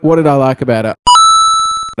What did I like about it?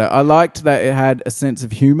 I liked that it had a sense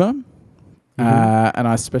of humour. And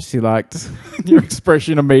I especially liked your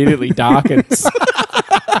expression immediately darkens.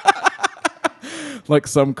 Like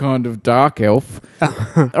some kind of dark elf.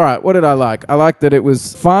 All right, what did I like? I liked that it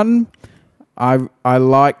was fun. I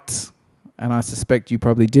liked, and I suspect you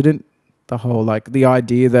probably didn't, the whole, like, the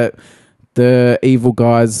idea that the evil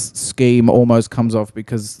guy's scheme almost comes off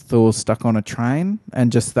because Thor's stuck on a train,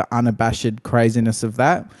 and just the unabashed craziness of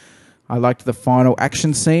that. I liked the final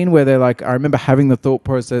action scene where they're like, I remember having the thought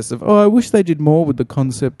process of, I wish they did more with the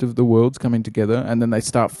concept of the worlds coming together. And then they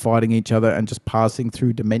start fighting each other and just passing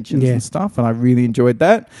through dimensions and stuff. And I really enjoyed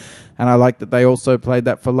that. And I liked that they also played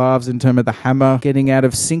that for laughs in terms of the hammer getting out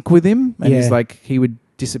of sync with him. And he's like, he would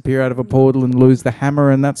disappear out of a portal and lose the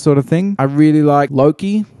hammer and that sort of thing. I really like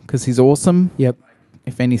Loki because he's awesome. Yep.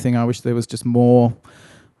 If anything, I wish there was just more.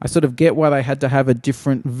 I sort of get why they had to have a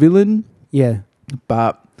different villain. Yeah.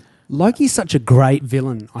 But Loki's such a great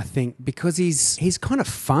villain, I think, because he's kind of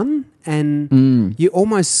fun, and you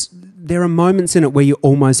almost, there are moments in it where you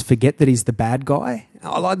almost forget that he's the bad guy.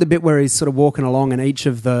 I like the bit where he's sort of walking along and each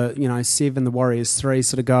of the, Civ and the Warriors 3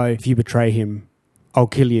 sort of go, if you betray him, I'll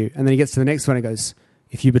kill you. And then he gets to the next one and goes,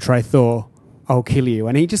 if you betray Thor, I'll kill you.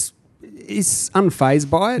 And he just is unfazed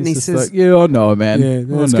by it. And he says, like, yeah, I know, man. Yeah,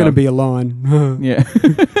 that's going to be a line. Yeah.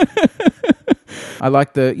 I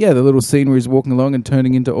like the little scene where he's walking along and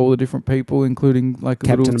turning into all the different people, including like a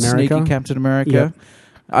Captain little America. sneaky Captain America. Yep.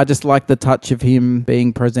 I just like the touch of him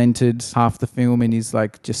being presented half the film and he's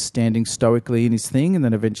like just standing stoically in his thing, and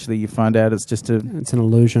then eventually you find out it's an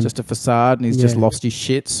illusion, just a facade, and he's just lost his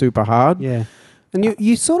shit super hard. Yeah, and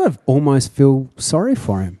you sort of almost feel sorry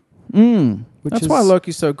for him. That's why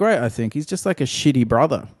Loki's so great, I think. He's just like a shitty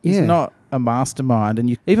brother. He's not a mastermind.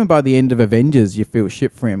 And even by the end of Avengers, you feel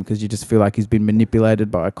shit for him because you just feel like he's been manipulated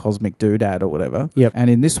by a cosmic doodad or whatever. Yep. And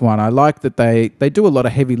in this one, I like that they do a lot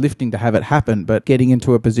of heavy lifting to have it happen, but getting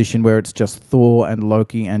into a position where it's just Thor and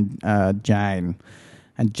Loki and Jane,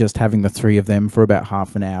 and just having the three of them for about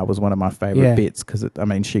half an hour was one of my favourite bits because,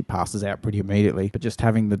 she passes out pretty immediately. But just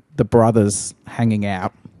having the brothers hanging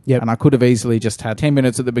out. Yep. And I could have easily just had 10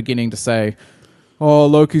 minutes at the beginning to say,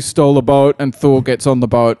 Loki stole a boat, and Thor gets on the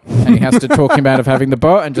boat and he has to talk him out of having the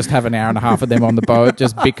boat, and just have an hour and a half of them on the boat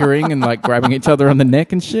just bickering and like grabbing each other on the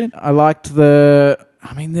neck and shit. I liked the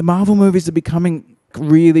Marvel movies are becoming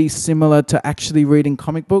really similar to actually reading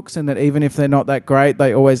comic books, and that even if they're not that great,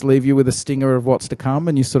 they always leave you with a stinger of what's to come,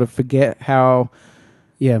 and you sort of forget how...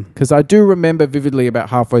 Yeah. Because I do remember vividly about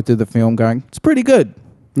halfway through the film going, it's pretty good.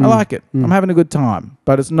 I like it. I'm having a good time.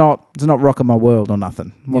 But it's not rocking my world or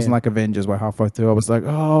nothing. It wasn't like Avengers where halfway through I was like,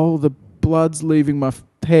 the blood's leaving my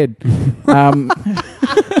head.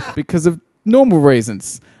 Because of normal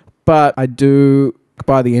reasons. But I do,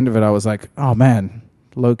 by the end of it, I was like, oh man,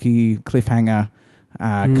 Loki cliffhanger,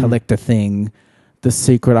 collector thing, the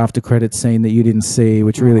secret after credit scene that you didn't see,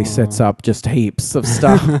 which really sets up just heaps of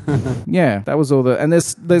stuff. Yeah, that was all and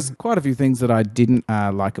there's quite a few things that I didn't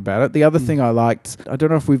like about it. The other thing I liked, I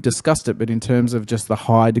don't know if we've discussed it, but in terms of just the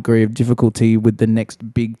high degree of difficulty with the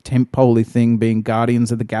next big tentpole thing being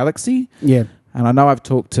Guardians of the Galaxy. Yeah. And I know I've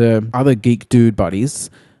talked to other geek dude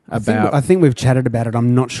buddies about... I think we've chatted about it.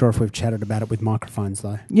 I'm not sure if we've chatted about it with microphones,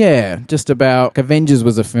 though. Yeah, just about... Avengers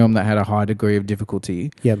was a film that had a high degree of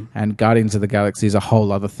difficulty. Yep. And Guardians of the Galaxy is a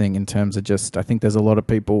whole other thing in terms of just... I think there's a lot of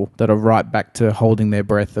people that are right back to holding their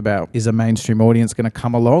breath about, is a mainstream audience going to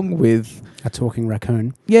come along with... A talking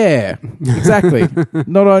raccoon. Yeah, exactly.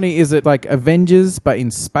 Not only is it like Avengers, but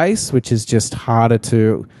in space, which is just harder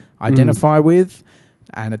to identify with,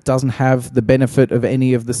 and it doesn't have the benefit of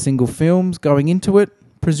any of the single films going into it.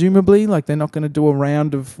 Presumably, like they're not going to do a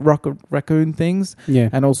round of raccoon things. Yeah.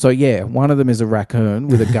 And also, one of them is a raccoon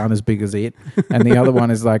with a gun as big as it. And the other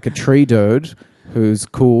one is like a tree dude who's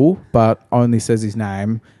cool, but only says his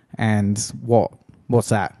name. And what's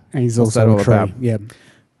that? And he's what's also that all a tree. about? Yeah.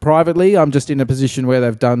 Privately, I'm just in a position where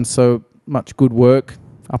they've done so much good work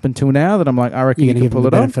up until now that I'm like, I reckon you can pull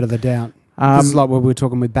it off. Benefit of the doubt. This is like what we were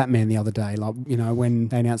talking with Batman the other day. Like, when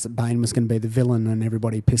they announced that Bane was going to be the villain and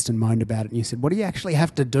everybody pissed and moaned about it, and you said, what do you actually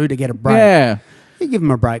have to do to get a break? Yeah. You give him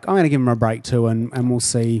a break. I'm going to give him a break too, and we'll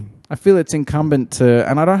see. I feel it's incumbent to,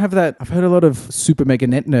 and I don't have that. I've heard a lot of super mega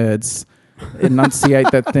net nerds enunciate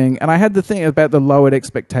that thing. And I had the thing about the lowered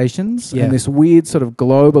expectations and this weird sort of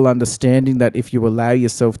global understanding that if you allow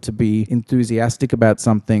yourself to be enthusiastic about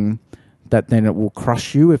something, that then it will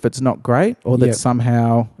crush you if it's not great, or that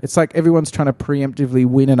somehow it's like everyone's trying to preemptively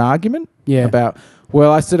win an argument about,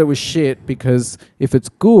 well, I said it was shit because if it's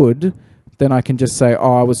good, then I can just say,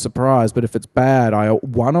 I was surprised. But if it's bad, I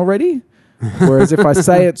won already. Whereas if I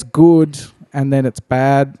say it's good and then it's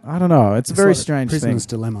bad. I don't know. It's a very like strange thing. Prisoner's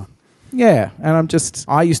Dilemma. Yeah, and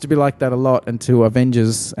I used to be like that a lot until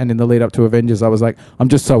Avengers, and in the lead up to Avengers, I was like, I'm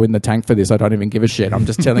just so in the tank for this, I don't even give a shit. I'm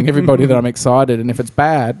just telling everybody that I'm excited, and if it's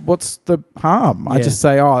bad, what's the harm? I just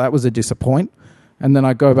say, oh, that was a disappoint. And then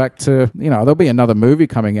I go back to, there'll be another movie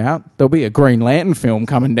coming out. There'll be a Green Lantern film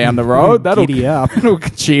coming down the road. That'll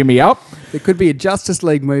cheer me up. There could be a Justice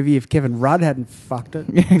League movie if Kevin Rudd hadn't fucked it.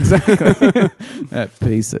 Yeah, exactly. That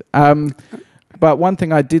piece. But one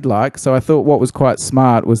thing I did like, so I thought what was quite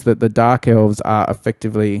smart was that the Dark Elves are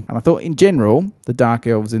effectively, and I thought in general, the Dark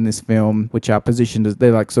Elves in this film, which are positioned as,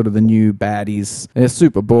 they're like sort of the new baddies, they're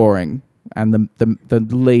super boring. And the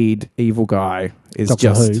lead evil guy is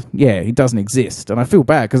Doctor Who. He doesn't exist. And I feel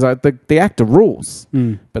bad because the actor rules.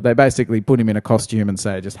 But they basically put him in a costume and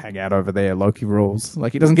say, just hang out over there, Loki rules.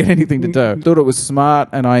 Like, he doesn't get anything to do. Thought it was smart,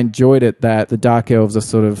 and I enjoyed it that the Dark Elves are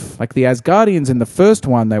sort of like the Asgardians in the first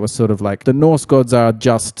one. They were sort of like, the Norse gods are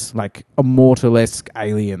just like immortal-esque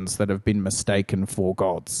aliens that have been mistaken for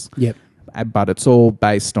gods. Yep. But it's all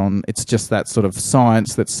based on, it's just that sort of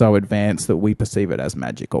science that's so advanced that we perceive it as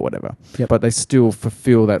magic or whatever. Yep. But they still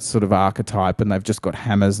fulfill that sort of archetype, and they've just got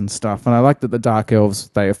hammers and stuff. And I like that the Dark Elves,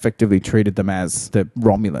 they effectively treated them as the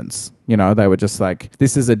Romulans. They were just like,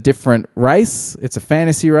 this is a different race. It's a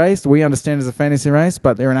fantasy race. We understand it as a fantasy race,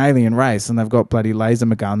 but they're an alien race, and they've got bloody laser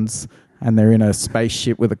guns, and they're in a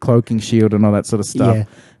spaceship with a cloaking shield and all that sort of stuff. Yeah.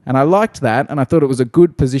 And I liked that, and I thought it was a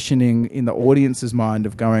good positioning in the audience's mind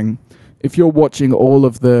of going, if you're watching all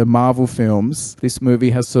of the Marvel films, this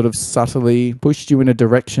movie has sort of subtly pushed you in a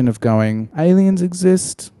direction of going, aliens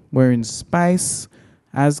exist, we're in space,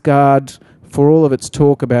 Asgard, for all of its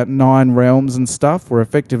talk about 9 realms and stuff, we're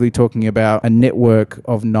effectively talking about a network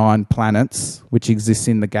of 9 planets which exists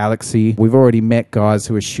in the galaxy. We've already met guys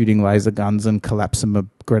who are shooting laser guns and collapsible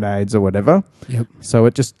grenades or whatever. Yep. So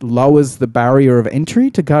it just lowers the barrier of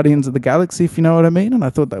entry to Guardians of the Galaxy, if you know what I mean, and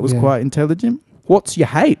I thought that was quite intelligent. What's your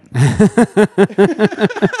hate?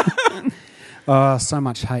 Oh, so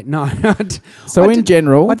much hate. No. So in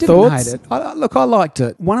general, I didn't thoughts? hate it. I liked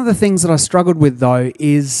it. One of the things that I struggled with, though,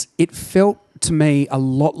 is it felt to me a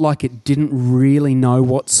lot like it didn't really know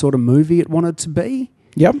what sort of movie it wanted to be.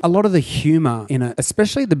 Yep. A lot of the humour in it,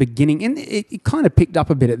 especially at the beginning, and it kind of picked up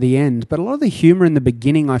a bit at the end, but a lot of the humour in the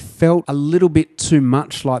beginning I felt a little bit too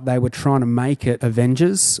much like they were trying to make it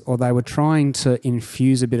Avengers, or they were trying to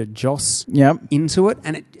infuse a bit of Joss into it,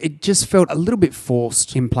 and it just felt a little bit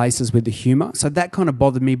forced in places with the humour. So that kind of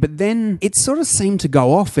bothered me, but then it sort of seemed to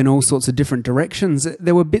go off in all sorts of different directions.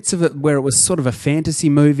 There were bits of it where it was sort of a fantasy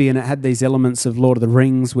movie and it had these elements of Lord of the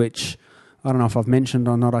Rings, which I don't know if I've mentioned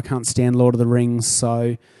or not, I can't stand Lord of the Rings,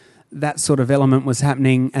 so that sort of element was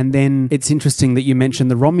happening. And then it's interesting that you mentioned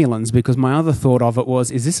the Romulans, because my other thought of it was,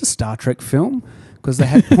 is this a Star Trek film? Because they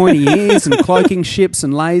had pointy ears and cloaking ships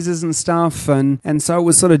and lasers and stuff, and so it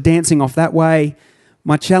was sort of dancing off that way.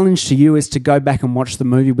 My challenge to you is to go back and watch the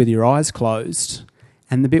movie with your eyes closed.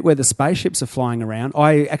 And the bit where the spaceships are flying around,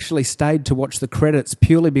 I actually stayed to watch the credits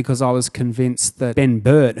purely because I was convinced that Ben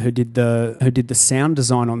Burt, who did the sound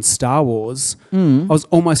design on Star Wars, I was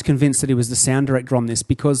almost convinced that he was the sound director on this,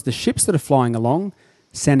 because the ships that are flying along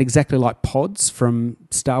sound exactly like pods from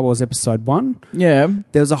Star Wars Episode 1. Yeah.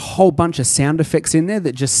 There was a whole bunch of sound effects in there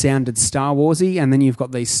that just sounded Star Warsy, and then you've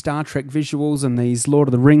got these Star Trek visuals and these Lord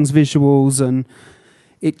of the Rings visuals, and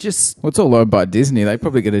it just... Well, it's all owned by Disney. They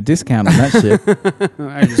probably get a discount on that shit.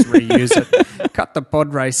 I just reuse it. Cut the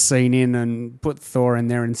pod race scene in and put Thor in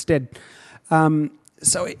there instead.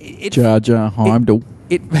 So it Jar Jar Heimdall.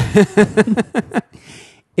 It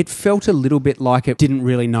felt a little bit like it didn't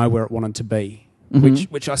really know where it wanted to be,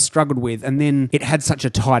 which I struggled with. And then it had such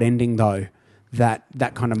a tight ending, though, that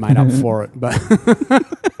kind of made up for it. But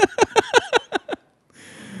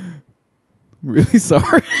really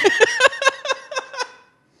sorry.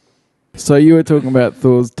 So you were talking about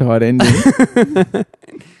Thor's tight ending.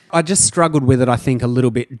 I just struggled with it, I think, a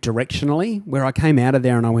little bit directionally, where I came out of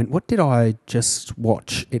there and I went, what did I just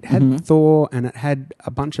watch? It had Thor and it had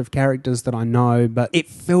a bunch of characters that I know, but it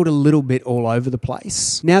felt a little bit all over the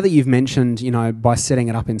place. Now that you've mentioned, by setting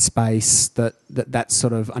it up in space, that's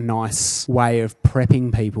sort of a nice way of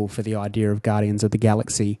prepping people for the idea of Guardians of the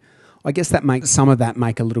Galaxy, I guess that makes some of that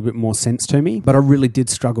make a little bit more sense to me. But I really did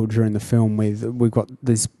struggle during the film with, we've got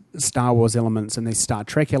these Star Wars elements and these Star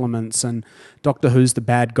Trek elements, and Doctor Who's the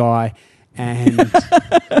bad guy, and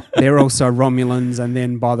they're also Romulans, and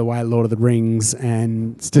then, by the way, Lord of the Rings,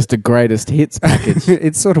 and... It's just a greatest hits package.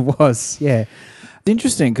 It sort of was, yeah. It's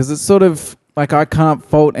interesting because it's sort of... Like, I can't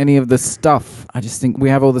fault any of the stuff. I just think we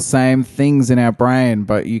have all the same things in our brain,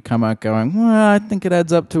 but you come out going, well, I think it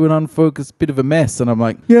adds up to an unfocused bit of a mess. And I'm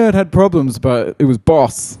like, yeah, it had problems, but it was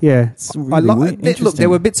boss. Yeah. It's really Look, there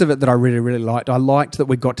were bits of it that I really, really liked. I liked that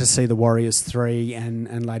we got to see the Warriors 3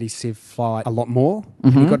 and Lady Sif fight a lot more.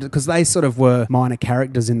 Because they sort of were minor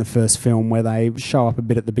characters in the first film where they show up a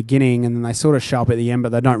bit at the beginning and then they sort of show up at the end,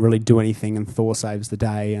 but they don't really do anything and Thor saves the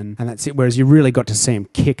day and that's it. Whereas you really got to see him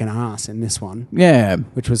kick an ass in this one. Yeah.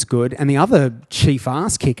 Which was good. And the other chief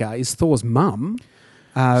ass kicker is Thor's mum.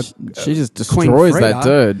 She just destroys that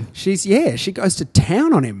dude. She goes to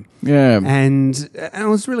town on him. Yeah. And I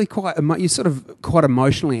was really you're sort of quite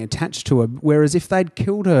emotionally attached to her. Whereas if they'd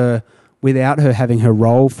killed her without her having her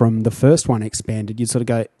role from the first one expanded, you'd sort of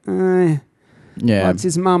go, yeah, well, it's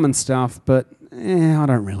his mum and stuff, but I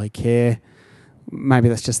don't really care. Maybe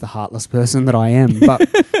that's just the heartless person that I am. But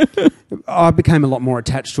I became a lot more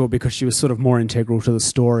attached to her because she was sort of more integral to the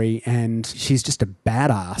story and she's just a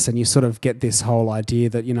badass. And you sort of get this whole idea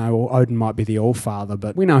that, Odin might be the All-Father,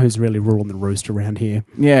 but we know who's really ruling the roost around here.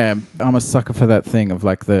 Yeah, I'm a sucker for that thing of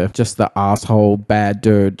like the asshole bad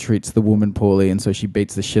dude treats the woman poorly and so she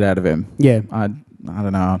beats the shit out of him. Yeah. I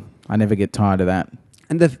don't know. I never get tired of that.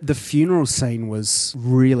 And the funeral scene was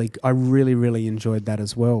I really, really enjoyed that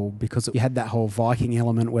as well because you had that whole Viking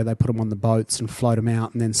element where they put them on the boats and float them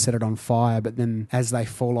out and then set it on fire. But then as they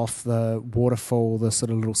fall off the waterfall, the sort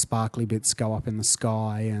of little sparkly bits go up in the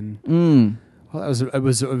sky. And well, it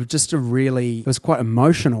was just it was quite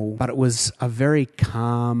emotional, but it was a very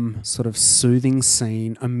calm, sort of soothing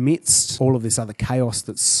scene amidst all of this other chaos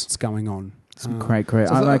that's going on. Some great.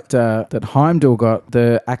 So I liked that Heimdall got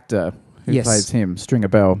the actor who plays him, Stringer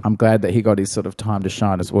Bell. I'm glad that he got his sort of time to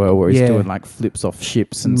shine as well, where he's doing like flips off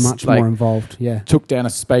ships and much more involved. Yeah, took down a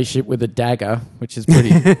spaceship with a dagger, which is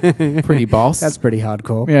pretty boss. That's pretty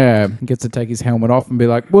hardcore. Yeah, he gets to take his helmet off and be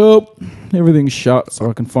like, "Well, everything's shut, so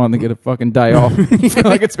I can finally get a fucking day off." I feel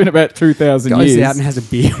like it's been about 2,000 years. Goes out and has a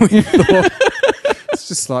beer with Thor. It's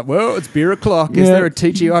just like, well, it's beer o'clock. Is there a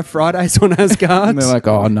TGI Fridays on Asgard? And they're like,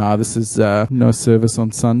 oh, no, this is no service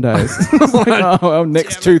on Sundays. Like, oh, well,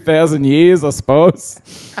 next 2,000 years, I suppose.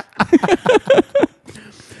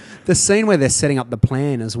 The scene where they're setting up the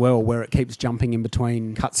plan as well, where it keeps jumping in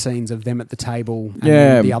between cutscenes of them at the table and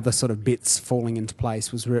then the other sort of bits falling into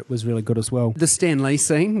place was really good as well. The Stan Lee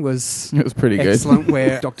scene was pretty excellent, good.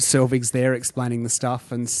 where Dr. Selvig's there explaining the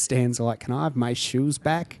stuff and Stan's like, can I have my shoes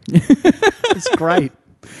back? It's great.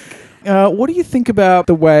 What do you think about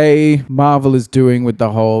the way Marvel is doing with the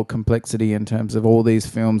whole complexity in terms of all these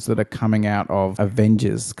films that are coming out of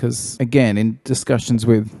Avengers? Because, again, in discussions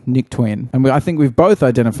with Nick Twin, and I think we've both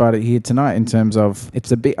identified it here tonight in terms of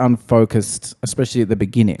it's a bit unfocused, especially at the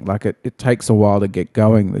beginning. Like, it takes a while to get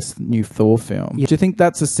going, this new Thor film. Yeah. Do you think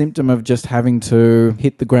that's a symptom of just having to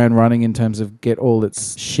hit the ground running in terms of get all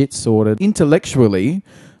its shit sorted intellectually?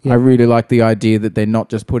 Yeah. I really like the idea that they're not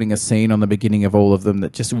just putting a scene on the beginning of all of them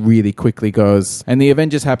that just really quickly goes, and the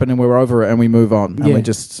Avengers happen and we're over it and we move on. And we're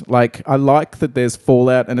just like, I like that there's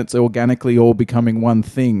fallout and it's organically all becoming one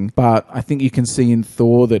thing, but I think you can see in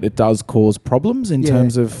Thor that it does cause problems in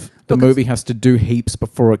terms of the movie has to do heaps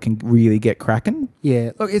before it can really get cracking.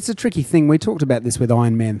 Yeah, look, it's a tricky thing. We talked about this with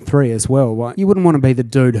Iron Man 3 as well. Right? You wouldn't want to be the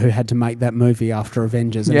dude who had to make that movie after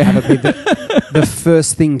Avengers and have it be the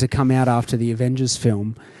first thing to come out after the Avengers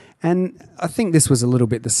film. And I think this was a little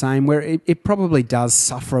bit the same, where it probably does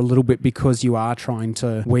suffer a little bit because you are trying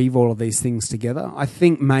to weave all of these things together. I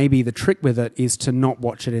think maybe the trick with it is to not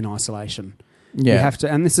watch it in isolation. Yeah. You have to,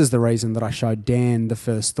 and this is the reason that I showed Dan the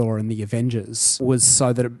first Thor and the Avengers, was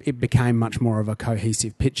so that it became much more of a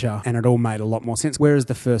cohesive picture and it all made a lot more sense. Whereas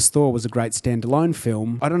the first Thor was a great standalone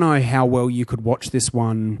film, I don't know how well you could watch this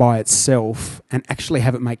one by itself and actually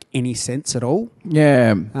have it make any sense at all.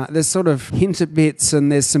 Yeah. There's sort of hinted bits and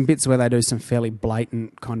there's some bits where they do some fairly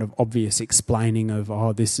blatant kind of obvious explaining of,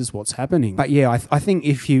 oh, this is what's happening. But yeah, I think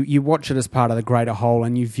if you watch it as part of the greater whole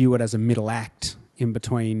and you view it as a middle act in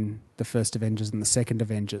between the first Avengers and the second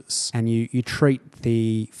Avengers, and you treat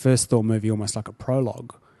the first Thor movie almost like a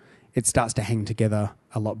prologue, it starts to hang together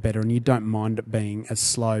a lot better and you don't mind it being as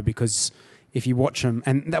slow, because if you watch them,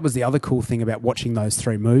 and that was the other cool thing about watching those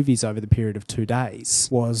three movies over the period of 2 days,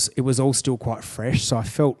 was it was all still quite fresh, so I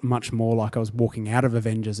felt much more like I was walking out of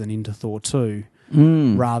Avengers and into Thor 2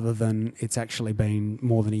 rather than it's actually been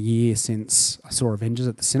more than a year since I saw Avengers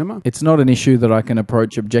at the cinema. It's not an issue that I can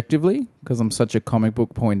approach objectively because I'm such a comic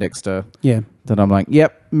book Poindexter. Yeah. That I'm like,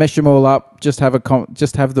 yep, mesh them all up. Just have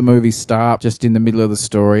the movie start just in the middle of the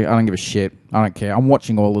story. I don't give a shit. I don't care. I'm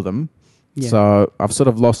watching all of them. Yeah. So I've sort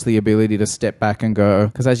of lost the ability to step back and go,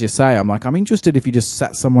 because as you say, I'm interested if you just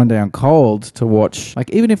sat someone down cold to watch, like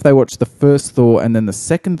even if they watched the first Thor and then the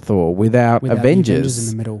second Thor without the Avengers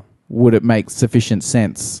in the middle. Would it make sufficient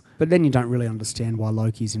sense? But then you don't really understand why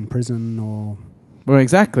Loki's in prison or... Well,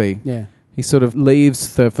 exactly. Yeah. He sort of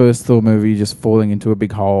leaves the first Thor movie just falling into a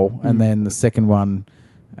big hole, and then the second one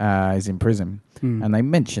is in prison. And they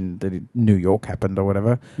mentioned that New York happened or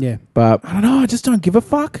whatever. Yeah. But I don't know, I just don't give a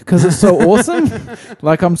fuck because it's so awesome.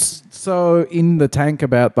 Like I'm so in the tank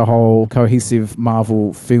about the whole cohesive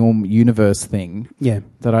Marvel film universe thing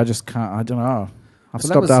that I just can't, I don't know. I've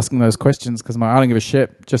stopped asking those questions because I don't give a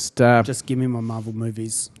shit. Just give me my Marvel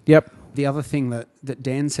movies. Yep. The other thing that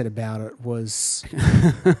Dan said about it was,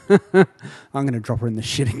 I'm going to drop her in the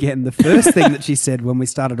shit again. The first thing that she said when we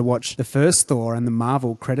started to watch the first Thor and the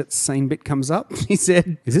Marvel credits scene bit comes up, she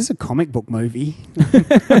said, "Is this a comic book movie?"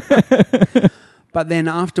 But then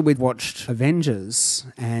after we'd watched Avengers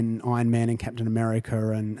and Iron Man and Captain America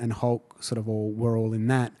and Hulk sort of were all in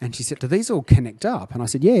that, and she said, "Do these all connect up?" And I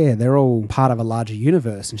said, yeah, they're all part of a larger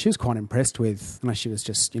universe. And she was quite impressed with, unless she was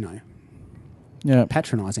just,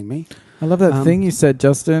 patronising me. I love that thing you said,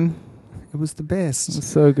 Justin. It was the best. It was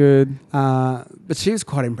so good. But she was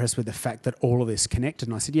quite impressed with the fact that all of this connected.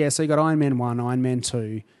 And I said, yeah, so you got Iron Man 1, Iron Man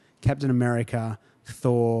 2, Captain America,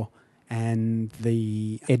 Thor, and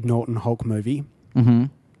the Ed Norton Hulk movie,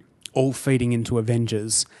 all feeding into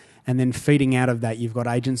Avengers. And then feeding out of that, you've got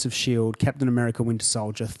Agents of S.H.I.E.L.D., Captain America Winter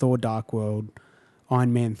Soldier, Thor Dark World,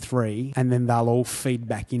 Iron Man 3, and then they'll all feed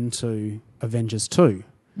back into Avengers 2.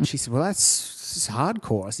 And she said, well, that's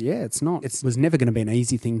hardcore. I said, yeah, it's not. It was never going to be an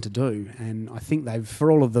easy thing to do. And I think for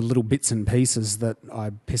all of the little bits and pieces that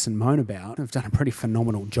I piss and moan about, they've done a pretty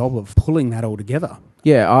phenomenal job of pulling that all together.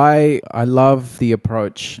 Yeah, I love the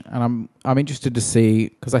approach, and I'm interested to see,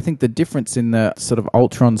 because I think the difference in the sort of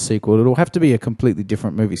Ultron sequel, it'll have to be a completely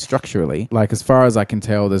different movie structurally. Like, as far as I can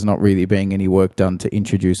tell, there's not really being any work done to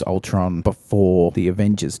introduce Ultron before the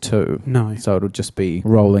Avengers 2. No. So it'll just be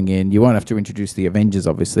rolling in. You won't have to introduce the Avengers,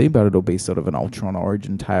 obviously, but it'll be sort of an Ultron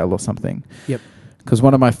origin tale or something. Yep. Because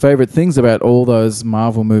one of my favourite things about all those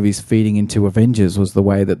Marvel movies feeding into Avengers was the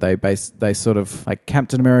way that they sort of, like,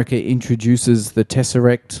 Captain America introduces the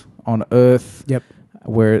Tesseract on Earth. Yep.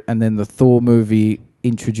 And then the Thor movie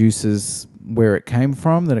introduces where it came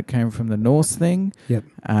from, that it came from the Norse thing. Yep.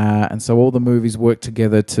 And so all the movies work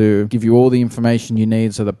together to give you all the information you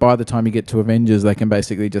need so that by the time you get to Avengers, they can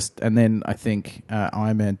basically just... And then I think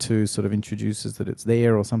Iron Man 2 sort of introduces that it's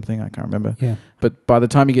there or something. I can't remember. Yeah. But by the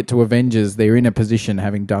time you get to Avengers, they're in a position,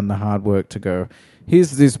 having done the hard work, to go,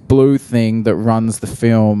 here's this blue thing that runs the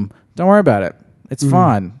film. Don't worry about it. It's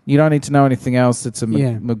fine. You don't need to know anything else. It's a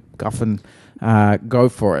MacGuffin. Go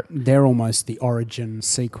for it. They're almost the origin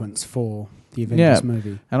sequence for the Avengers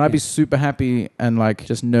movie. And I'd be super happy and like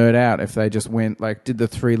just nerd out if they just went like did the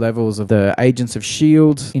 3 levels of the Agents of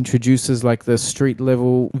S.H.I.E.L.D., introduces like the street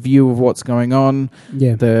level view of what's going on.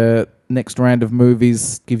 Yeah. The next round of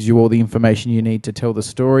movies gives you all the information you need to tell the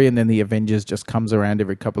story, and then the Avengers just comes around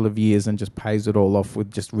every couple of years and just pays it all off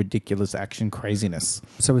with just ridiculous action craziness.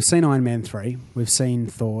 So we've seen Iron Man 3, we've seen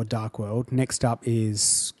Thor Dark World. Next up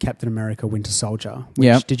is Captain America Winter Soldier.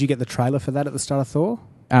 Did you get the trailer for that at the start of Thor?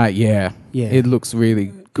 Yeah. It looks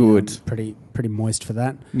really good. Pretty moist for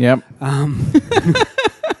that. Yep.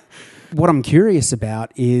 What I'm curious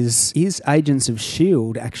about is Agents of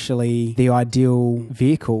S.H.I.E.L.D. actually the ideal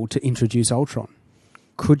vehicle to introduce Ultron?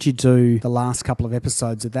 Could you do the last couple of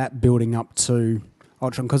episodes of that building up to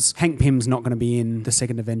Ultron? Because Hank Pym's not going to be in the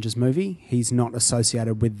second Avengers movie. He's not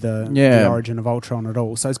associated with the origin of Ultron at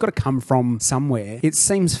all. So it's got to come from somewhere. It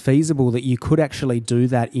seems feasible that you could actually do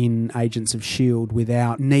that in Agents of S.H.I.E.L.D.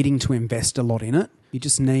 without needing to invest a lot in it. You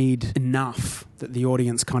just need enough that the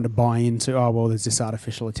audience kind of buy into, oh, well, there's this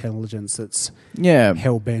artificial intelligence that's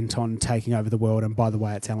hell-bent on taking over the world. And by the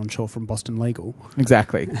way, it's Alan Shaw from Boston Legal.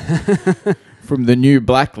 Exactly. From the new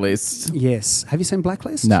Blacklist. Yes. Have you seen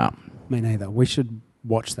Blacklist? No. Me neither. We should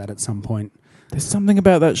watch that at some point. There's something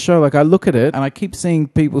about that show. Like, I look at it and I keep seeing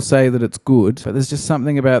people say that it's good, but there's just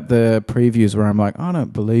something about the previews where I'm like, I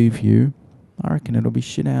don't believe you. I reckon it'll be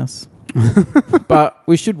shit house. But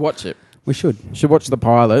we should watch it. We should. Should watch the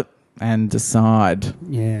pilot and decide.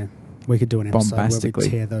 Yeah. We could do an episode where we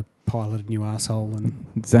tear the pilot a new asshole and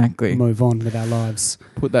move on with our lives.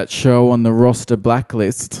 Put that show on the roster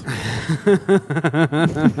Blacklist.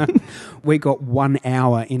 We got 1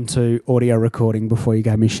 hour into audio recording before you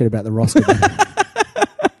gave me shit about the roster.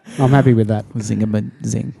 I'm happy with that.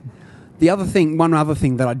 Zing. One other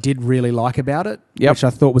thing that I did really like about it, Yep. which I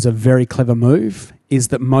thought was a very clever move, is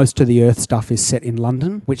that most of the Earth stuff is set in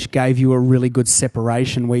London, which gave you a really good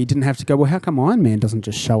separation where you didn't have to go, well, how come Iron Man doesn't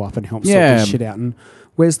just show up and help sort this shit out? And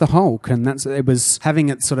where's the Hulk? And it was having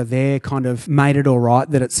it sort of there kind of made it all right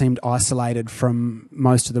that it seemed isolated from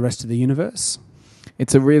most of the rest of the universe.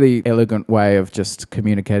 It's a really elegant way of just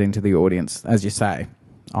communicating to the audience, as you say.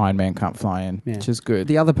 Iron Man can't fly in, which is good.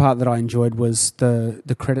 The other part that I enjoyed was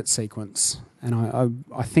the credit sequence. And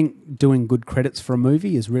I think doing good credits for a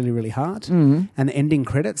movie is really, really hard. Mm. And the ending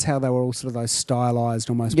credits, how they were all sort of those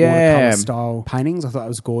stylized, almost watercolor style paintings, I thought it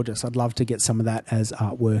was gorgeous. I'd love to get some of that as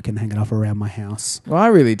artwork and hang it up around my house. Well, I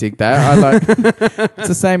really dig that. It's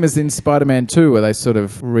the same as in Spider-Man 2, where they sort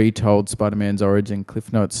of retold Spider-Man's origin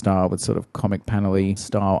Cliff Note style with sort of comic panel-y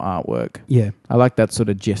style artwork. Yeah. I like that sort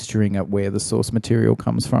of gesturing at where the source material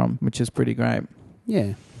comes from, which is pretty great.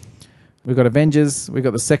 Yeah. We've got Avengers. We've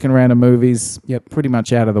got the second round of movies. Yep. Pretty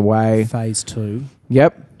much out of the way. Phase 2.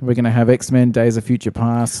 Yep. We're going to have X-Men Days of Future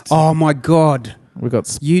Past. Oh, my God. We've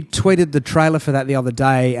got... You tweeted the trailer for that the other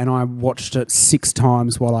day, and I watched it 6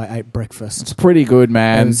 times while I ate breakfast. It's pretty good,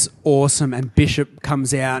 man. It was awesome. And Bishop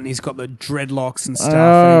comes out, and he's got the dreadlocks and stuff,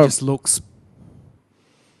 and he just looks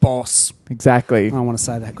boss. Exactly. I don't want to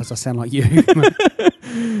say that because I sound like you.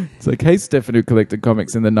 It's like, hey, Stefan, who collected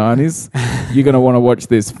comics in the 90s, you're going to want to watch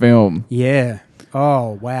this film. Yeah.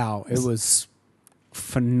 Oh, wow. It was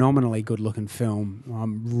phenomenally good-looking film.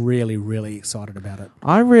 I'm really, really excited about it.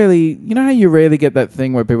 You know how you rarely get that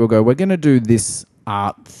thing where people go, we're going to do this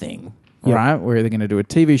art thing, right? We're either going to do a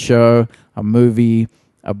TV show, a movie,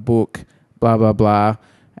 a book, blah, blah, blah.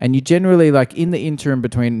 And you generally, like, in the interim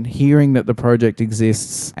between hearing that the project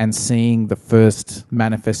exists and seeing the first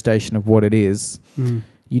manifestation of what it is,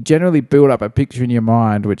 you generally build up a picture in your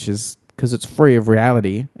mind, which is because it's free of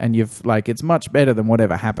reality, and it's much better than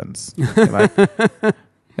whatever happens.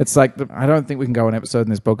 It's like, I don't think we can go an episode in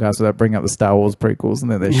this podcast without bringing up the Star Wars prequels and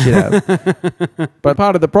then they're shit out. But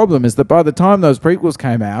part of the problem is that by the time those prequels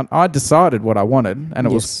came out, I decided what I wanted, and it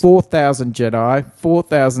was 4,000 Jedi,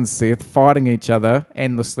 4,000 Sith fighting each other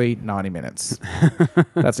endlessly, 90 minutes.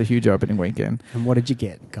 That's a huge opening weekend. And what did you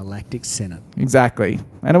get? Galactic Senate. Exactly.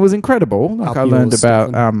 And it was incredible. Like, I learned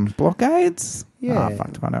about blockades. Yeah. Oh,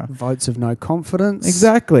 fuck, I know. Votes of no confidence.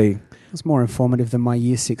 Exactly. It's more informative than my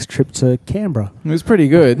Year 6 trip to Canberra. It was pretty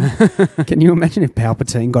good. Can you imagine if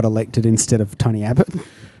Palpatine got elected instead of Tony Abbott?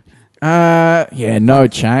 Yeah, no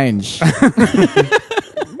change. At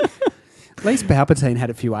least Palpatine had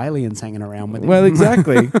a few aliens hanging around with him. Well,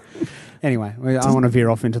 exactly. Anyway, I want to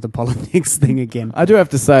veer off into the politics thing again. I do have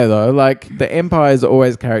to say, though, like, the Empire is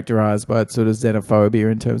always characterized by its sort of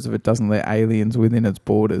xenophobia in terms of it doesn't let aliens within its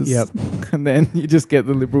borders. Yep. And then you just get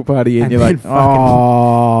the Liberal Party and you're then like,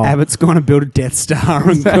 oh. Abbott's going to build a Death Star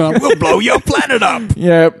and go, we'll blow your planet up.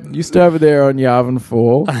 Yeah, you stay over there on Yavin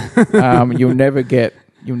 4. You'll never get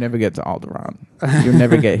to Alderaan. You'll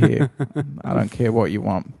never get here. I don't care what you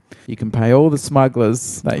want. You can pay all the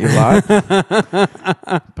smugglers that you like.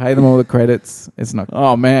 Pay them all the credits. It's not...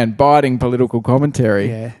 Oh, man, biting political commentary.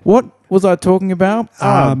 Yeah. What was I talking about?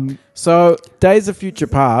 So Days of Future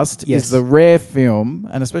Past is the rare film,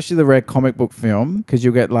 and especially the rare comic book film, because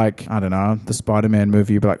you'll get, like, I don't know, the Spider-Man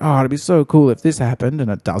movie. You'll be like, oh, it'd be so cool if this happened,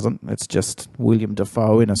 and it doesn't. It's just William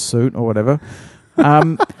Dafoe in a suit or whatever.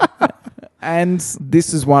 And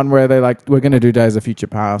this is one where they're like, we're going to do Days of Future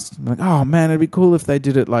Past. I'm like, oh, man, it'd be cool if they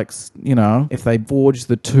did it like, you know, if they forged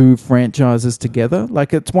the two franchises together.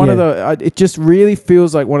 Like, it's one of the... it just really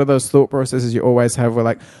feels like one of those thought processes you always have where,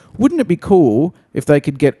 like, wouldn't it be cool if they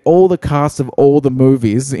could get all the cast of all the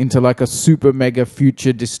movies into, like, a super mega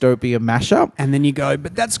future dystopia mashup? And then you go,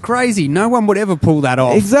 but that's crazy. No one would ever pull that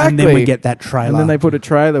off. Exactly. And then we get that trailer. And then they put a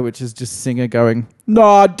trailer which is just Singer going, no,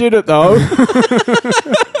 I did it, though.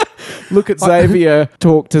 Look at Xavier,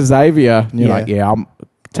 talk to Xavier. And you're like, I'll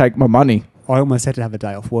take my money. I almost had to have a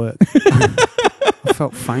day off work. I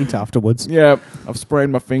felt faint afterwards. Yeah, I've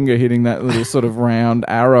sprained my finger hitting that little sort of round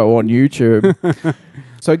arrow on YouTube.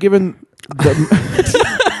 So given...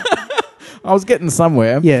 I was getting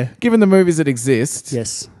somewhere. Yeah. Given the movies that exist...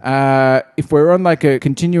 Yes. If we're on like a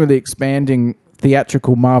continually expanding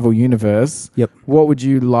theatrical Marvel universe, what would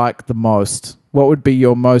you like the most? What would be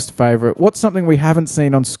your most favourite? What's something we haven't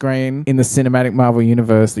seen on screen in the cinematic Marvel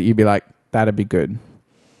universe that you'd be like, that'd be good?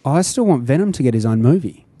 I still want Venom to get his own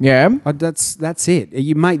movie. Yeah? That's it.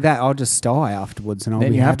 You make that, I'll just die afterwards. And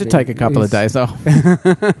then you have to take a couple of days off.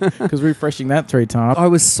 Because refreshing that 3 times. I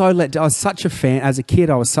was such a fan. As a kid,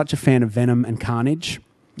 I was such a fan of Venom and Carnage.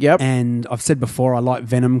 Yep. And I've said before, I like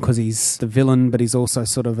Venom because he's the villain, but he's also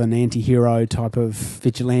sort of an anti-hero type of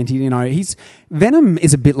vigilante. You know, Venom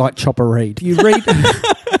is a bit like Chopper Reed. You read...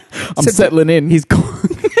 I'm settling in. He's got...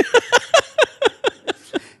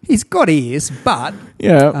 He's got ears, but...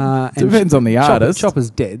 Yeah, depends on the artist. Chopper's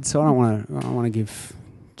dead, so I don't want to give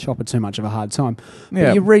Chopper too much of a hard time. Yeah.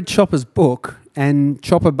 But you read Chopper's book, and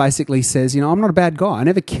Chopper basically says, you know, I'm not a bad guy. I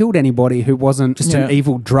never killed anybody who wasn't just an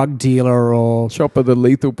evil drug dealer or... Chopper the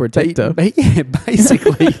lethal protector. Yeah,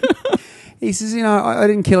 basically. He says, you know, I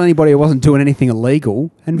didn't kill anybody who wasn't doing anything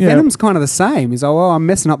illegal. And Venom's kind of the same. He's like, well, I'm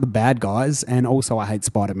messing up the bad guys, and also I hate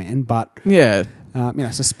Spider-Man, but... Yeah. You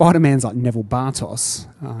know, so Spider-Man's like Neville Bartos.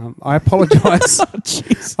 I apologise.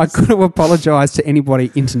 I could have apologised to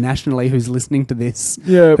anybody internationally who's listening to this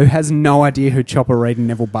who has no idea who Chopper Reed and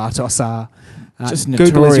Neville Bartos are. Just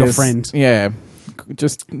Google notorious. is your friend. Yeah.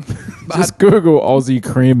 Just Google Aussie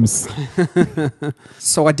crims.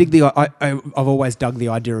 So I dig I've always dug the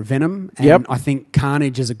idea of Venom. And I think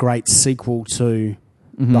Carnage is a great sequel to...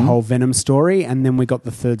 the whole Venom story, and then we got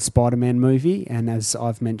the third Spider-Man movie, and as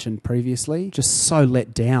I've mentioned previously, just so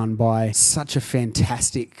let down by such a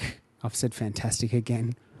fantastic... I've said fantastic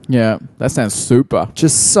again. Yeah, that sounds super.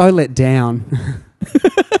 Just so let down.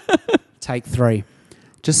 Take 3.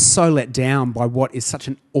 Just so let down by what is such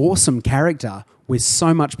an awesome character with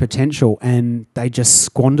so much potential, and they just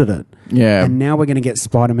squandered it. Yeah. And now we're going to get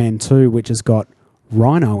Spider-Man 2, which has got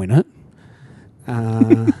Rhino in it.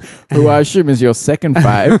 Who I assume is your second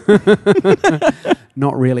fave.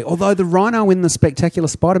 Not really. Although the Rhino in the Spectacular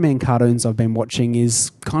Spider-Man cartoons I've been watching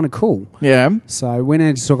is kind of cool. Yeah. So we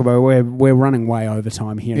need to talk about... We're running way over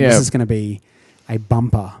time here. Yeah. This is going to be a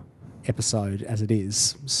bumper episode as it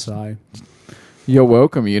is. So... You're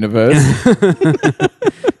welcome, universe.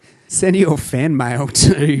 Send your fan mail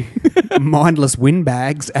to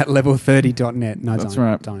mindlesswindbags@level30.net. No, That's don't.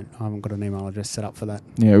 right. Don't. I haven't got an email address set up for that.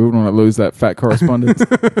 Yeah, we wouldn't want to lose that fat correspondence.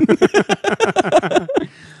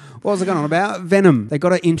 What was I going on about? Venom. They got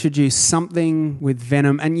to introduce something with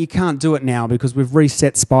Venom, and you can't do it now because we've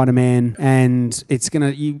reset Spider-Man, and it's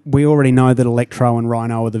gonna. We already know that Electro and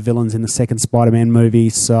Rhino are the villains in the second Spider-Man movie,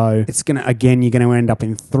 so it's gonna. Again, you're going to end up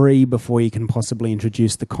in 3 before you can possibly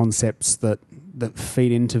introduce the concepts that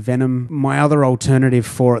feed into Venom. My other alternative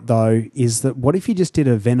for it, though, is that what if you just did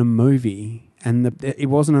a Venom movie and it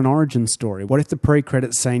wasn't an origin story? What if the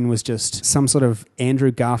pre-credit scene was just some sort of Andrew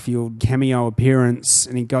Garfield cameo appearance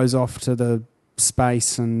and he goes off to the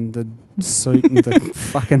space and the suit and the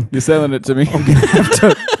fucking... You're selling it to me.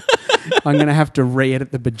 I'm going to have to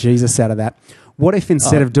re-edit the bejesus out of that. What if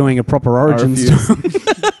instead of doing a proper origin story...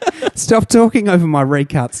 Stop talking over my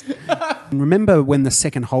recuts. Remember when the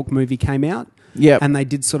second Hulk movie came out? Yeah. And they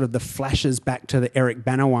did sort of the flashes back to the Eric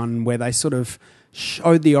Bana one where they sort of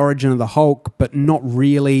showed the origin of the Hulk, but not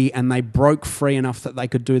really, and they broke free enough that they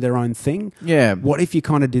could do their own thing. Yeah. What if you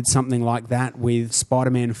kind of did something like that with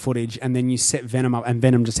Spider-Man footage and then you set Venom up and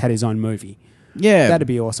Venom just had his own movie? Yeah. That'd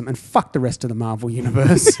be awesome. And fuck the rest of the Marvel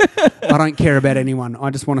universe. I don't care about anyone. I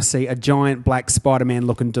just want to see a giant black Spider-Man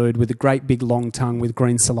looking dude with a great big long tongue with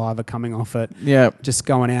green saliva coming off it. Yeah. Just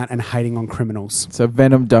going out and hating on criminals. So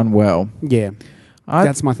Venom done well. Yeah.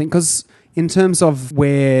 That's my thing. Because in terms of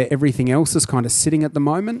where everything else is kind of sitting at the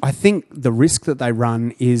moment, I think the risk that they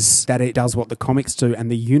run is that it does what the comics do and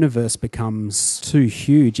the universe becomes too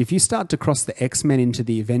huge. If you start to cross the X-Men into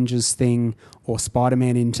the Avengers thing or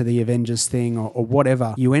Spider-Man into the Avengers thing or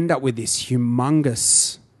whatever, you end up with this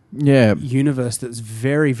humongous universe that's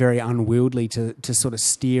very, very unwieldy to sort of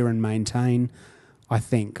steer and maintain, I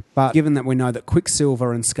think. But given that we know that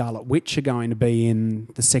Quicksilver and Scarlet Witch are going to be in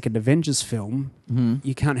the second Avengers film,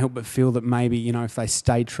 you can't help but feel that maybe, you know, if they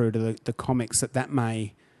stay true to the comics, that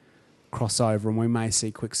may cross over and we may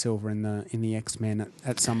see Quicksilver in the X-Men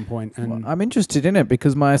at some point. And well, I'm interested in it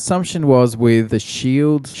because my assumption was with the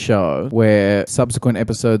S.H.I.E.L.D. show where subsequent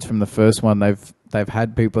episodes from the first one, they've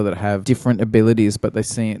had people that have different abilities, but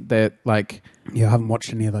they're like... Yeah, I haven't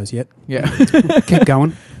watched any of those yet. Yeah. Keep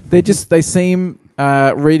going. They seem...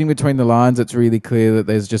 reading between the lines, it's really clear that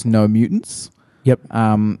there's just no mutants. Yep.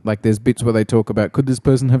 Like there's bits where they talk about, could this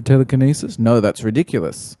person have telekinesis? No, that's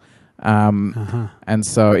ridiculous. And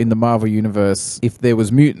so in the Marvel universe, if there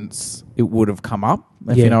was mutants, it would have come up,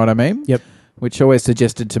 if you know what I mean. Yep. Which always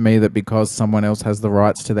suggested to me that because someone else has the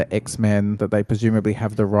rights to the X-Men, that they presumably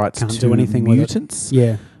have the rights to do anything mutants.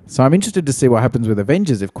 Yeah. So I'm interested to see what happens with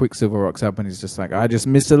Avengers if Quicksilver rocks up and he's just like, I just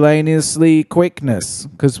miscellaneously quickness.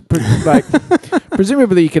 Because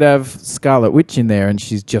presumably you could have Scarlet Witch in there and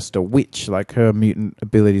she's just a witch. Like her mutant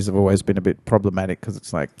abilities have always been a bit problematic because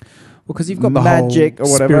it's like... Well, because you've got the magic whole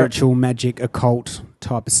or whatever. Spiritual magic, occult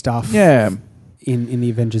type of stuff. Yeah. in the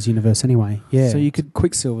Avengers universe anyway. Yeah. So you could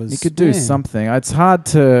Quicksilver's. You could do something. It's hard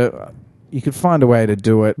to. You could find a way to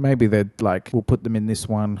do it. Maybe they'd like, we'll put them in this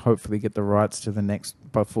one, hopefully get the rights to the next,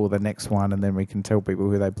 before the next one, and then we can tell people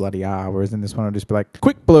who they bloody are. Whereas in this one, I'll just be like,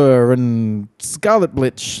 Quick Blur and Scarlet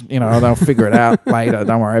Blitch. You know, they'll figure it out later.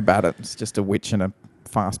 Don't worry about it. It's just a witch and a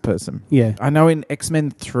fast person. Yeah. I know in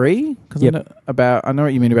X-Men 3, because I know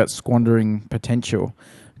what you mean about squandering potential.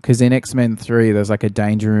 Because in X-Men 3, there's like a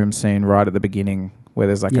danger room scene right at the beginning where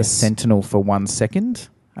there's like a sentinel for 1 second.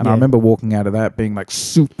 And I remember walking out of that being like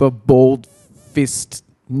super bald fist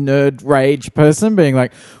nerd rage person being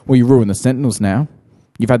like, well, you ruined the Sentinels now.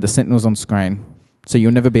 You've had the Sentinels on screen. So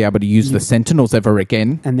you'll never be able to use the Sentinels ever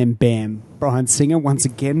again. And then bam, Bryan Singer once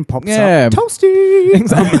again pops up. Toasty!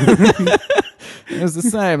 Exactly. It was the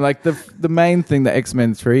same. Like the main thing that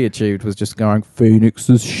X-Men 3 achieved was just going, Phoenix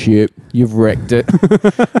is shit. You've wrecked it.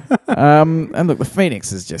 And look, the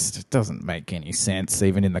Phoenix is just, it doesn't make any sense.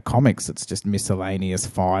 Even in the comics, it's just miscellaneous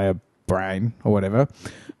fire brain or whatever.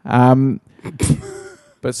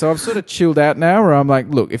 But so I've sort of chilled out now where I'm like,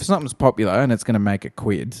 look, if something's popular and it's going to make a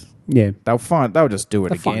quid, they'll just do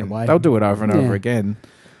it again. They'll do it over and over again.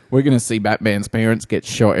 We're going to see Batman's parents get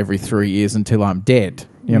shot every 3 years until I'm dead,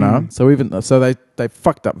 you know? So they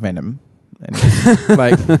fucked up Venom. And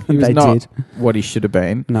like, he was not what he should have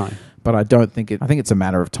been. No. But I think it's a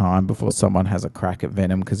matter of time before someone has a crack at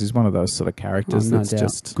Venom because he's one of those sort of characters that's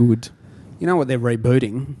just good. You know what they're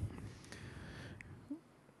rebooting?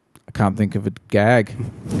 I can't think of a gag.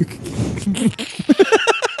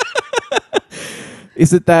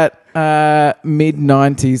 Is it that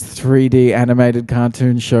mid-90s 3D animated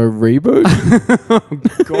cartoon show Reboot?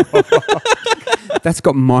 God. That's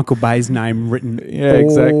got Michael Bay's name written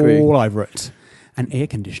all over it. An air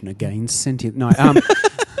conditioner gains sentient... No,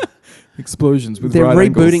 explosions with they're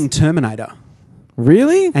right rebooting angles. Terminator.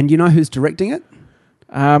 Really? And you know who's directing it?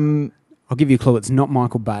 I'll give you a clue. It's not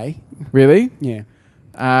Michael Bay. Really?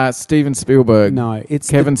 Yeah. Steven Spielberg. No, it's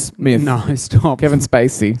Kevin Smith. No, stop. Kevin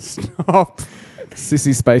Spacey. Stop.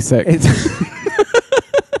 Sissy SpaceX.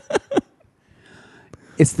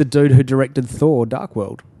 It's the dude who directed Thor: Dark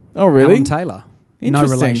World. Oh, really? Alan Taylor. No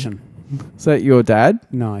Interesting. relation. Is that your dad?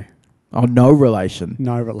 No. Oh, no relation.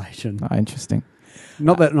 No relation. Oh, interesting.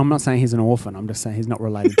 Not that I'm not saying he's an orphan. I'm just saying he's not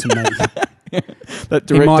related to me. That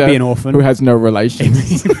he might be an orphan who has no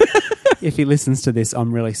relations. If he listens to this,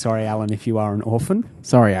 I'm really sorry, Alan, if you are an orphan.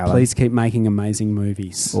 Sorry, Alan. Please keep making amazing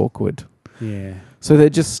movies. Awkward. Yeah. So they're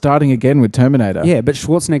just starting again with Terminator. Yeah, but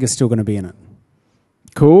Schwarzenegger's still going to be in it.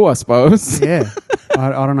 Cool, I suppose. Yeah.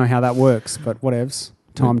 I don't know how that works, but whatevs.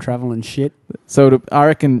 Time travel and shit. So I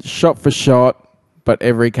reckon shot for shot, but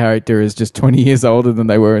every character is just 20 years older than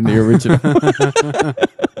they were in the original.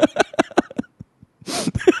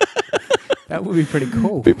 That would be pretty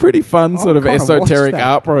cool. Be pretty fun, sort of esoteric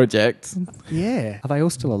art project. Yeah. Are they all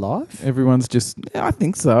still alive? Everyone's just, yeah, I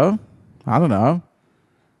think so. I don't know.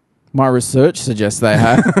 My research suggests they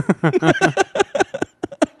have.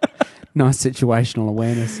 Nice situational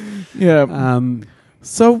awareness. Yeah.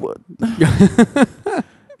 So, I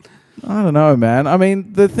don't know, man. I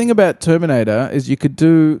mean, the thing about Terminator is you could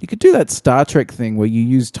do that Star Trek thing where you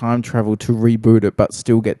use time travel to reboot it, but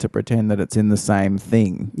still get to pretend that it's in the same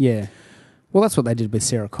thing. Yeah. Well, that's what they did with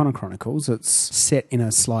Sarah Connor Chronicles. It's set in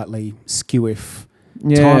a slightly skew-if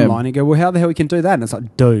timeline. You go, well, how the hell we can do that? And it's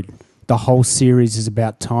like, dude, the whole series is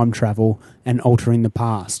about time travel and altering the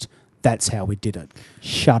past. That's how we did it.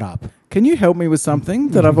 Shut up. Can you help me with something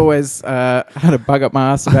that I've always had a bug up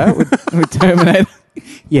my ass about with Terminator?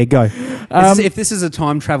 Yeah, go. If this is a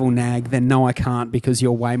time travel nag, then no, I can't because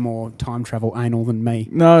you're way more time travel anal than me.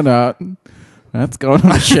 No. That's going on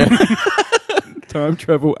the show. Time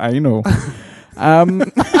travel anal.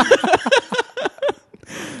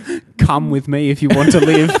 Come with me if you want to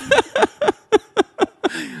live.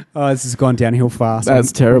 Oh, this has gone downhill fast.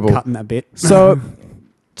 That's terrible. I'm cutting that bit. So,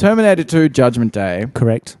 Terminator 2 Judgment Day.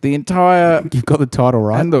 Correct. The entire... You've got the title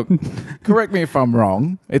right. And look, correct me if I'm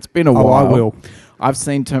wrong. It's been a while. Oh, I will. I've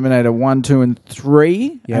seen Terminator 1, 2, and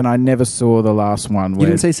 3, and I never saw the last one. You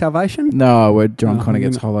didn't see Salvation? No, where John Connor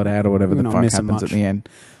gets hollowed out or whatever the fuck happens at the end.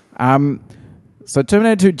 So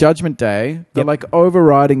Terminator 2 Judgment Day, the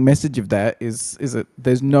overriding message of that is that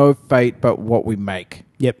there's no fate but what we make.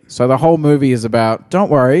 Yep. So the whole movie is about, don't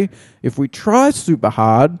worry, if we try super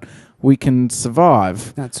hard, we can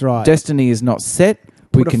survive. That's right. Destiny is not set.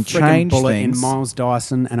 We can change bullet things. In Miles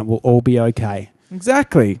Dyson and it will all be okay.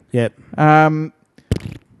 Exactly. Yep.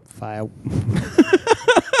 Fail.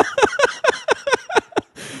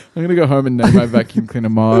 I'm going to go home and name my vacuum cleaner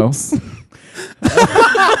Miles.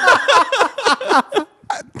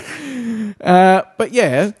 But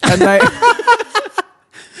yeah, and they...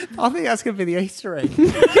 I think that's going to be the Easter egg.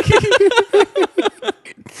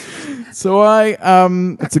 So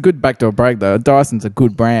it's a good backdoor break though. Dyson's a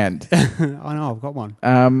good brand. I know, I've got one.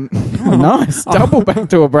 Nice. Double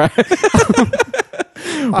backdoor break.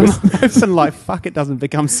 I'm hoping like fuck it doesn't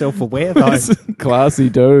become self-aware though. Classy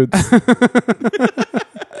dudes.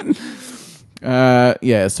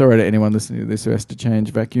 Yeah, sorry to anyone listening to this who has to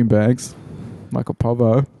change vacuum bags. Michael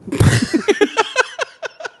Povo.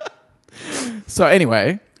 So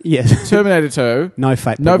anyway, yes. Terminator 2. No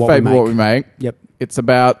fate No fate but what we make. Yep. It's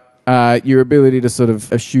about your ability to sort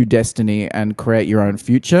of eschew destiny and create your own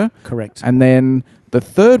future. Correct. And then the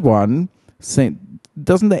third one,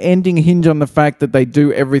 doesn't the ending hinge on the fact that they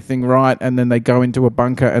do everything right and then they go into a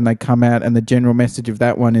bunker and they come out and the general message of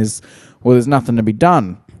that one is, well, there's nothing to be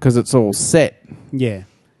done because it's all set. Yeah.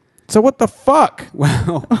 So what the fuck?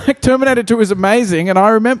 Well, Like Terminator 2 is amazing, and I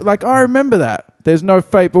remember that. There's no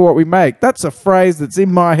fate but what we make. That's a phrase that's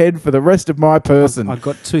in my head for the rest of my person. I've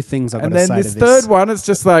got two things I've got and to say then to this this. third one, it's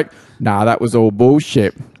just like, nah, that was all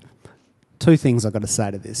bullshit. Two things I've got to say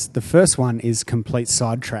to this. The first one is complete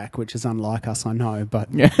sidetrack, which is unlike us, I know, but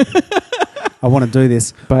Yeah. I want to do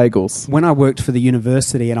this. Bagels. When I worked for the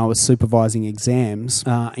university and I was supervising exams,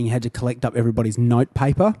 and you had to collect up everybody's note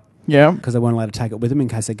paper, Yeah. because they weren't allowed to take it with them in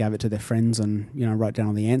case they gave it to their friends and, wrote down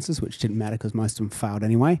all the answers, which didn't matter because most of them failed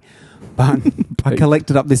anyway. But I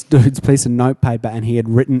collected up this dude's piece of notepaper and he had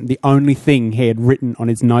written, the only thing he had written on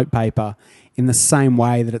his notepaper in the same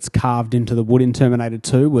way that it's carved into the wood in Terminator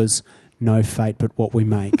 2 was, no fate but what we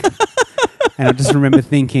make. And I just remember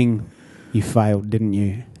thinking, you failed, didn't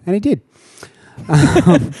you? And he did.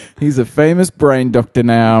 He's a famous brain doctor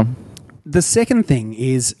now. The second thing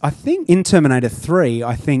is, I think in Terminator 3,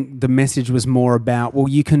 I think the message was more about, well,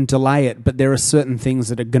 you can delay it, but there are certain things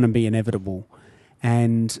that are going to be inevitable.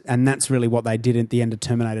 And that's really what they did at the end of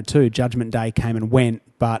Terminator 2. Judgment Day came and went,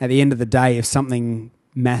 but at the end of the day, if something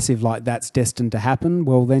massive like that's destined to happen,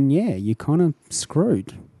 well, then, yeah, you're kind of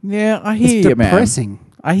screwed. Yeah, I hear It's you, man. depressing.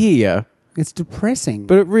 I hear you. It's depressing.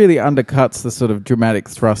 But it really undercuts the sort of dramatic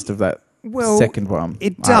thrust of that second one.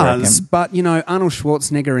 It I does, reckon. but, Arnold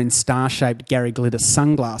Schwarzenegger in star-shaped Gary Glitter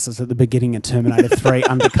sunglasses at the beginning of Terminator 3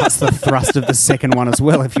 undercuts the thrust of the second one as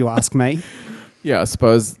well, if you ask me. Yeah, I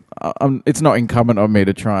suppose it's not incumbent on me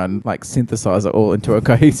to try and synthesize it all into a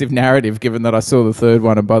cohesive narrative, given that I saw the third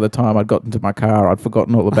one and by the time I'd gotten to my car, I'd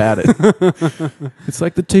forgotten all about it. It's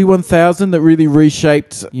like the T-1000 that really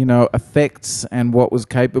reshaped, effects and what was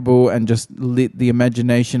capable and just lit the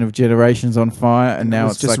imagination of generations on fire. And now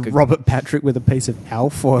it's just like Robert Patrick with a piece of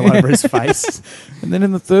alfoil over his face. And then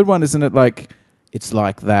in the third one, isn't it it's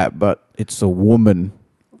like that, but it's a woman?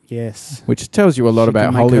 Yes. Which tells you a lot She about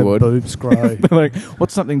can make Hollywood. her boobs grow. They're like,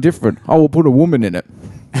 what's something different? Oh, we'll put a woman in it.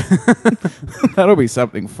 That'll be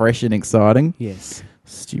something fresh and exciting. Yes.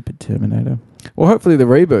 Stupid Terminator. Well, hopefully the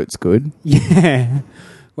reboot's good. Yeah.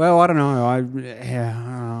 Well, I don't know. I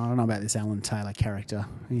don't know about this Alan Taylor character.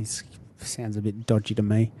 He sounds a bit dodgy to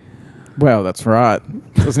me. Well, that's right.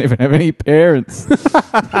 Doesn't even have any parents. Look,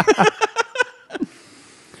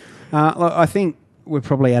 I think we're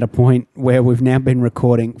probably at a point where we've now been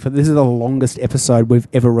recording this is the longest episode we've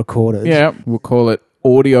ever recorded. Yeah, we'll call it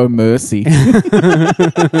Audio Mercy.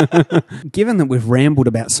 Given that we've rambled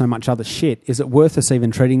about so much other shit, is it worth us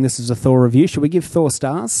even treating this as a Thor review? Should we give Thor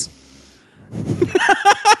stars?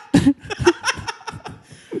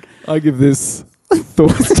 I give this Thor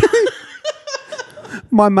stars.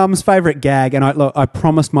 My mum's favourite gag, and I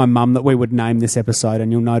promised my mum that we would name this episode,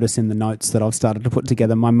 and you'll notice in the notes that I've started to put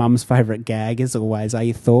together, my mum's favourite gag is always, are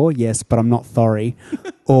you Thor? Yes, but I'm not Thory.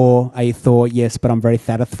 Or, are you Thor? Yes, but I'm very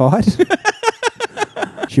satisfied.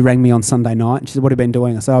 She rang me on Sunday night, and she said, what have you been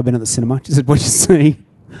doing? I said, I've been at the cinema. She said, what'd you see?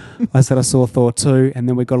 I said, I saw Thor 2, and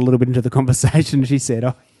then we got a little bit into the conversation. She said,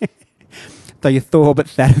 oh, so you're Thor, but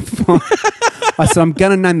satisfied. I said, I'm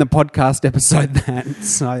going to name the podcast episode that.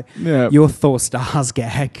 So, Yeah. your Thor stars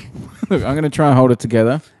gag. Look, I'm going to try and hold it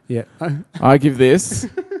together. Yeah. I give this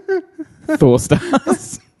Thor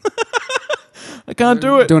stars. I can't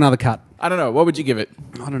do it. Do another cut. I don't know. What would you give it?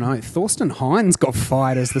 I don't know. Thorsten Hines got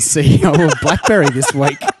fired as the CEO of BlackBerry this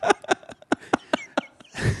week.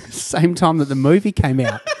 Same time that the movie came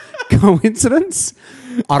out. Coincidence?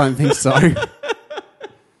 I don't think so.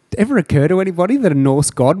 Did it ever occur to anybody that a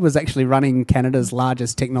Norse god was actually running Canada's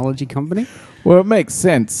largest technology company? Well, it makes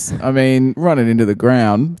sense. I mean, running into the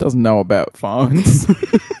ground, doesn't know about phones.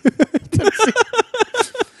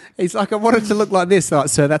 He's like, I want it to look like this. Like,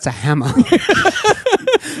 sir, that's a hammer.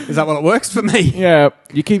 Is that well, it works for me? Yeah,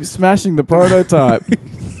 you keep smashing the prototype.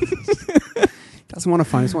 Doesn't want a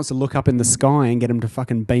phone. He just wants to look up in the sky and get him to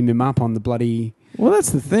fucking beam him up on the bloody Well,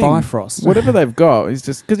 that's the thing. Bifrost. Whatever they've got, is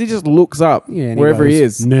just because he just looks up And wherever he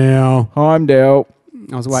goes, is. Now. Heimdall.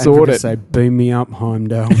 I was waiting Sort for him to it. say, beam me up,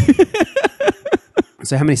 Heimdall.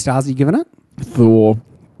 So how many stars are you giving it? Thor.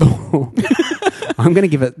 I'm going to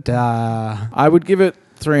give it... I would give it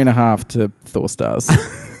 3.5 to Thor stars.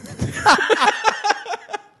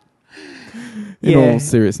 In all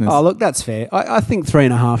seriousness. Oh, look, that's fair. I think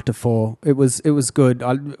 3.5 to 4. It was good.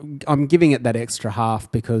 I'm giving it that extra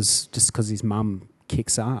half because his mum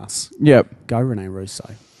kicks ass. Yep. Go, Rene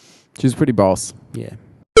Russo. She's pretty boss. Yeah.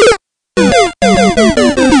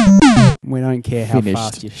 We don't care how Finished.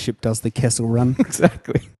 fast your ship does the Kessel Run.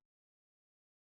 Exactly.